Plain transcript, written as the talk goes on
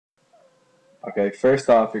Okay, first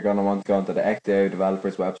off, you're going to want to go onto the XDAO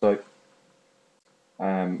developers website.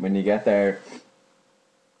 When you get there,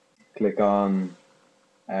 click on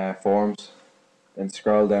forms, then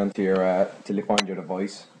scroll down to your till you find your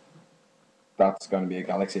device. That's going to be a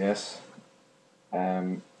Galaxy S.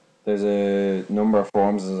 There's a number of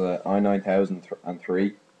forms. There's a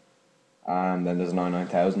i9003, and then there's an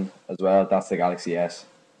i9000 as well. That's the Galaxy S.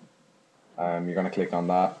 You're going to click on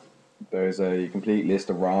that. There's a complete list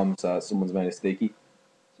of ROMs that someone's made a sticky,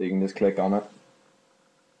 so you can just click on it.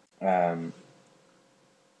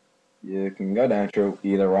 You can go down through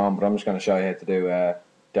either ROM, but I'm just going to show you how to do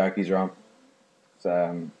Darky's ROM.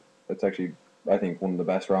 It's actually, I think, one of the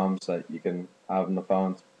best ROMs that you can have on the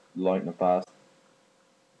phone. It's lightning fast.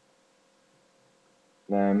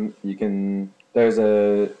 There's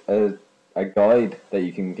a guide that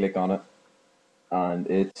you can click on it, and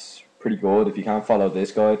it's pretty good. If you can't follow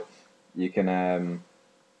this guide, you can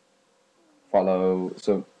follow.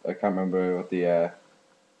 So I can't remember what the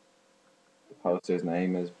poster's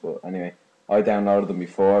name is, but anyway, I downloaded them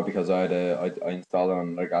before because I installed it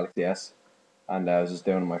on their Galaxy S, and I was just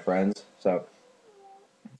doing it with my friends. So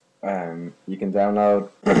you can download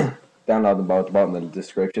them both. The bottom of the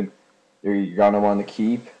description. You're gonna want to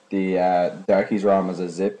keep the Darkys ROM as a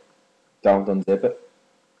zip. Don't unzip it,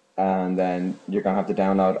 and then you're gonna have to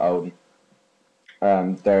download Odin.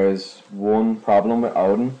 There's one problem with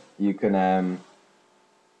Odin. You can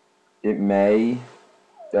it may,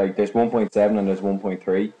 like, there's 1.7 and there's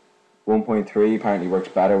 1.3. 1.3 apparently works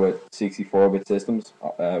better with 64-bit systems,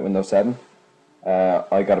 Windows 7.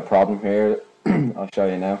 I got a problem here. I'll show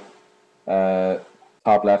you now.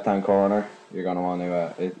 Top left-hand corner, you're gonna want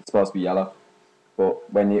to. It's supposed to be yellow,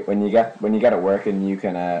 but when you get it working, you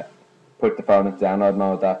can put the phone into download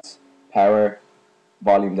mode. That's power,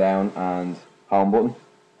 volume down, and home button.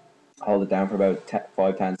 Hold it down for about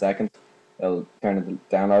 5-10 seconds. It'll turn into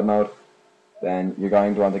download mode. Then you're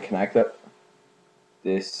going to want to connect it.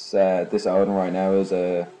 This Odin right now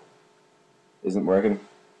isn't working,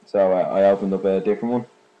 so I opened up a different one.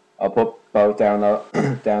 I'll put both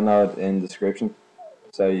download in the description,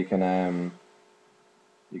 so you can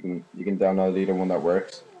download either one that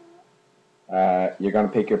works. You're gonna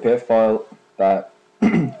pick your PIF file that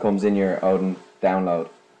comes in your Odin download,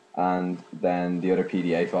 and then the other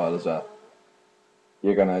PDA file as well.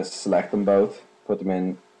 You're gonna select them both, put them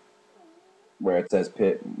in where it says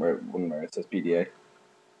where it says PDA.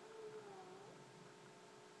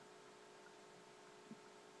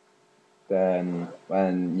 Then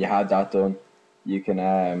when you had that done, you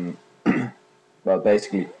can well,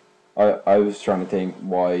 basically, I was trying to think,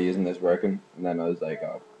 why isn't this working, and then I was like,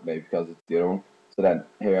 oh, maybe because it's the other one. So then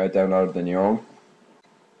here I downloaded the new one.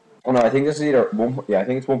 Oh no, I think this is either I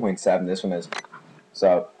think it's 1.7. This one is.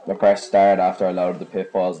 So I press start after I loaded the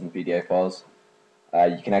PIF files and PDA files.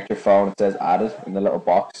 You connect your phone. It says added in the little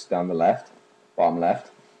box down the left, bottom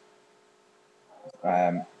left.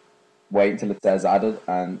 Wait until it says added,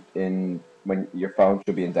 and when your phone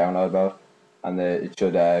should be in download mode, and it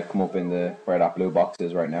should come up in where that blue box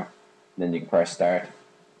is right now. And then you can press start.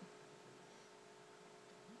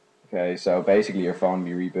 Okay, so basically your phone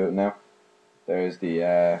will be rebooting now. There's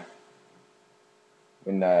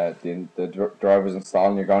when the driver's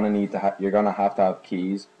installing, you're gonna have to have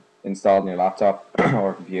keys installed in your laptop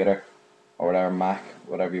or computer or whatever, Mac,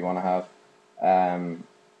 whatever you want to have.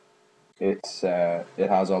 It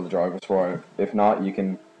has all the drivers for it. If not, you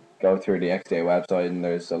can go through the XDA website, and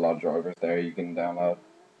there's a lot of drivers there you can download.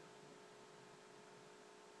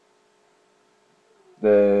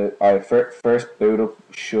 The first boot up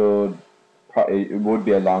it would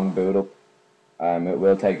be a long boot up. It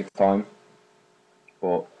will take its time,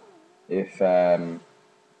 but if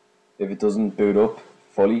it doesn't boot up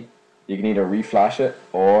fully, you can either reflash it,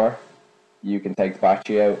 or you can take the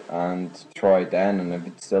battery out and try it then, and if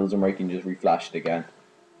it still doesn't work, you can just reflash it again.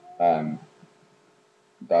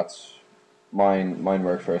 That's mine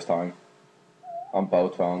worked first time on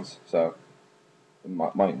both phones, so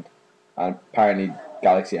mine. And apparently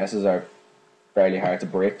Galaxy S's are fairly hard to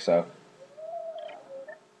brick, so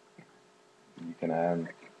you can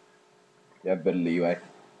you have a bit of leeway.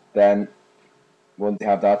 Then once you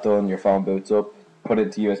have that done, your phone boots up, put it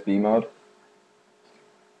into USB mode.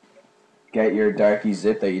 Get your Darky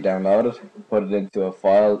zip that you downloaded, put it into a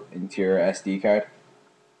file into your SD card.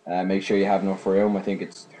 Make sure you have enough room. I think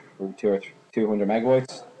it's 200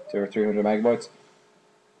 megabytes, 2 or 300 megabytes.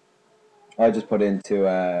 I just put it into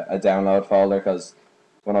a download folder, because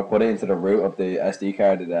when I put it into the root of the SD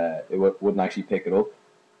card, it wouldn't actually pick it up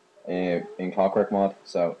in clockwork mode.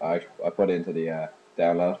 So I put it into the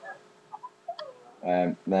download.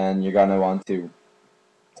 Then you're gonna want to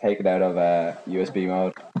take it out of USB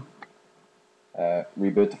mode,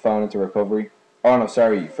 reboot the phone into recovery. Oh no,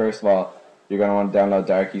 sorry. First of all, you're going to want to download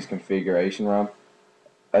Darky's configuration ROM.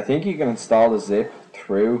 I think you can install the zip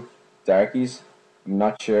through Darky's. I'm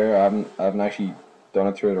not sure. I haven't actually done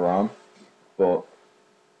it through the ROM, but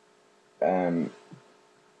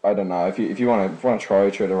I don't know. If you want to try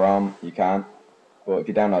it through the ROM, you can. But if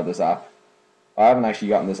you download this app, I haven't actually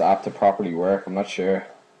gotten this app to properly work. I'm not sure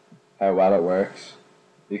how well it works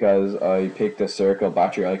because I picked the circle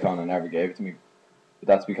battery icon and never gave it to me. But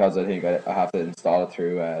that's because I think I have to install it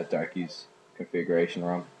through Darky's configuration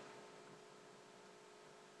ROM.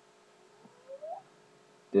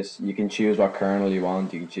 This, you can choose what kernel you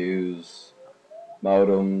want. You can choose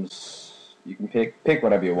modems. You can pick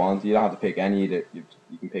whatever you want. You don't have to pick any. You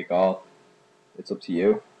can pick all. It's up to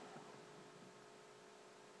you.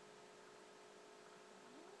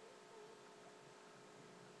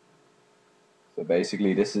 So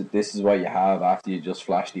basically, this is what you have after you just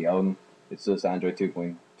flash the Odin. It's just Android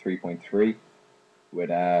 2.3.3 with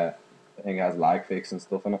I think it has lag fix and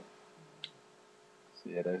stuff in it. So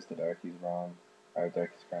yeah, there's the Darky's ROM, or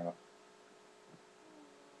Darky's kernel.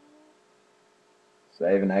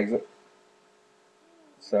 Save and exit.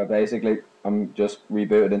 So basically, I'm just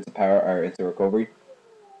rebooted into power or into recovery.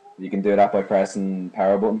 You can do that by pressing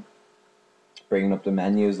power button, bringing up the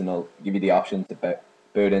menus, and it'll give you the option to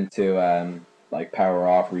boot into like power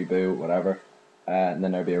off, reboot, whatever. And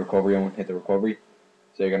then there'll be a recovery on. Hit the recovery.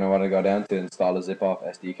 So you're gonna want to go down to install a zip off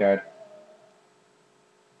SD card.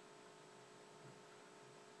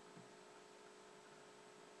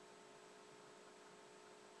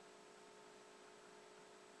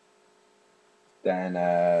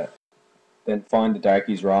 Then find the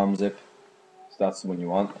Darky's ROM zip. So that's the one you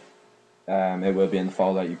want. It will be in the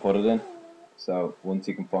folder that you put it in. So once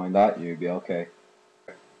you can find that, you'll be okay.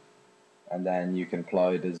 And then you can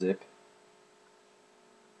apply the zip.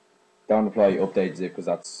 Don't apply update zip because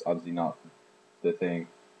that's obviously not the thing.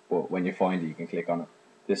 But when you find it, you can click on it.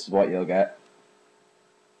 This is what you'll get.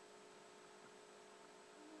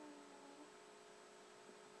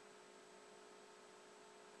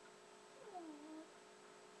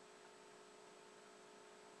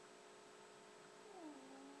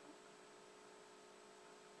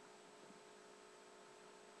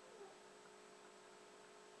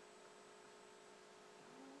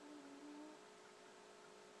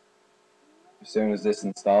 As soon as this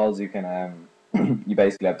installs, you can you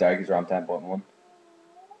basically have Darky's ROM 10.1.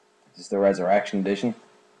 This is the Resurrection Edition.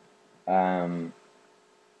 It's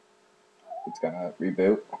gonna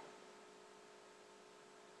reboot.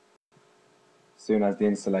 As soon as the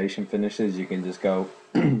installation finishes, you can just go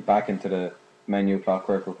back into the menu,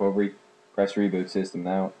 Clockwork Recovery, press Reboot System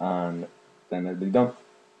now, and then it'll be done.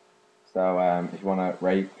 So if you want to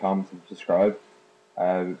rate, comment, and subscribe, I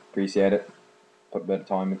appreciate it. Put a bit of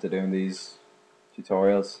time into doing these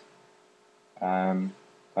tutorials.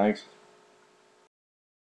 Thanks.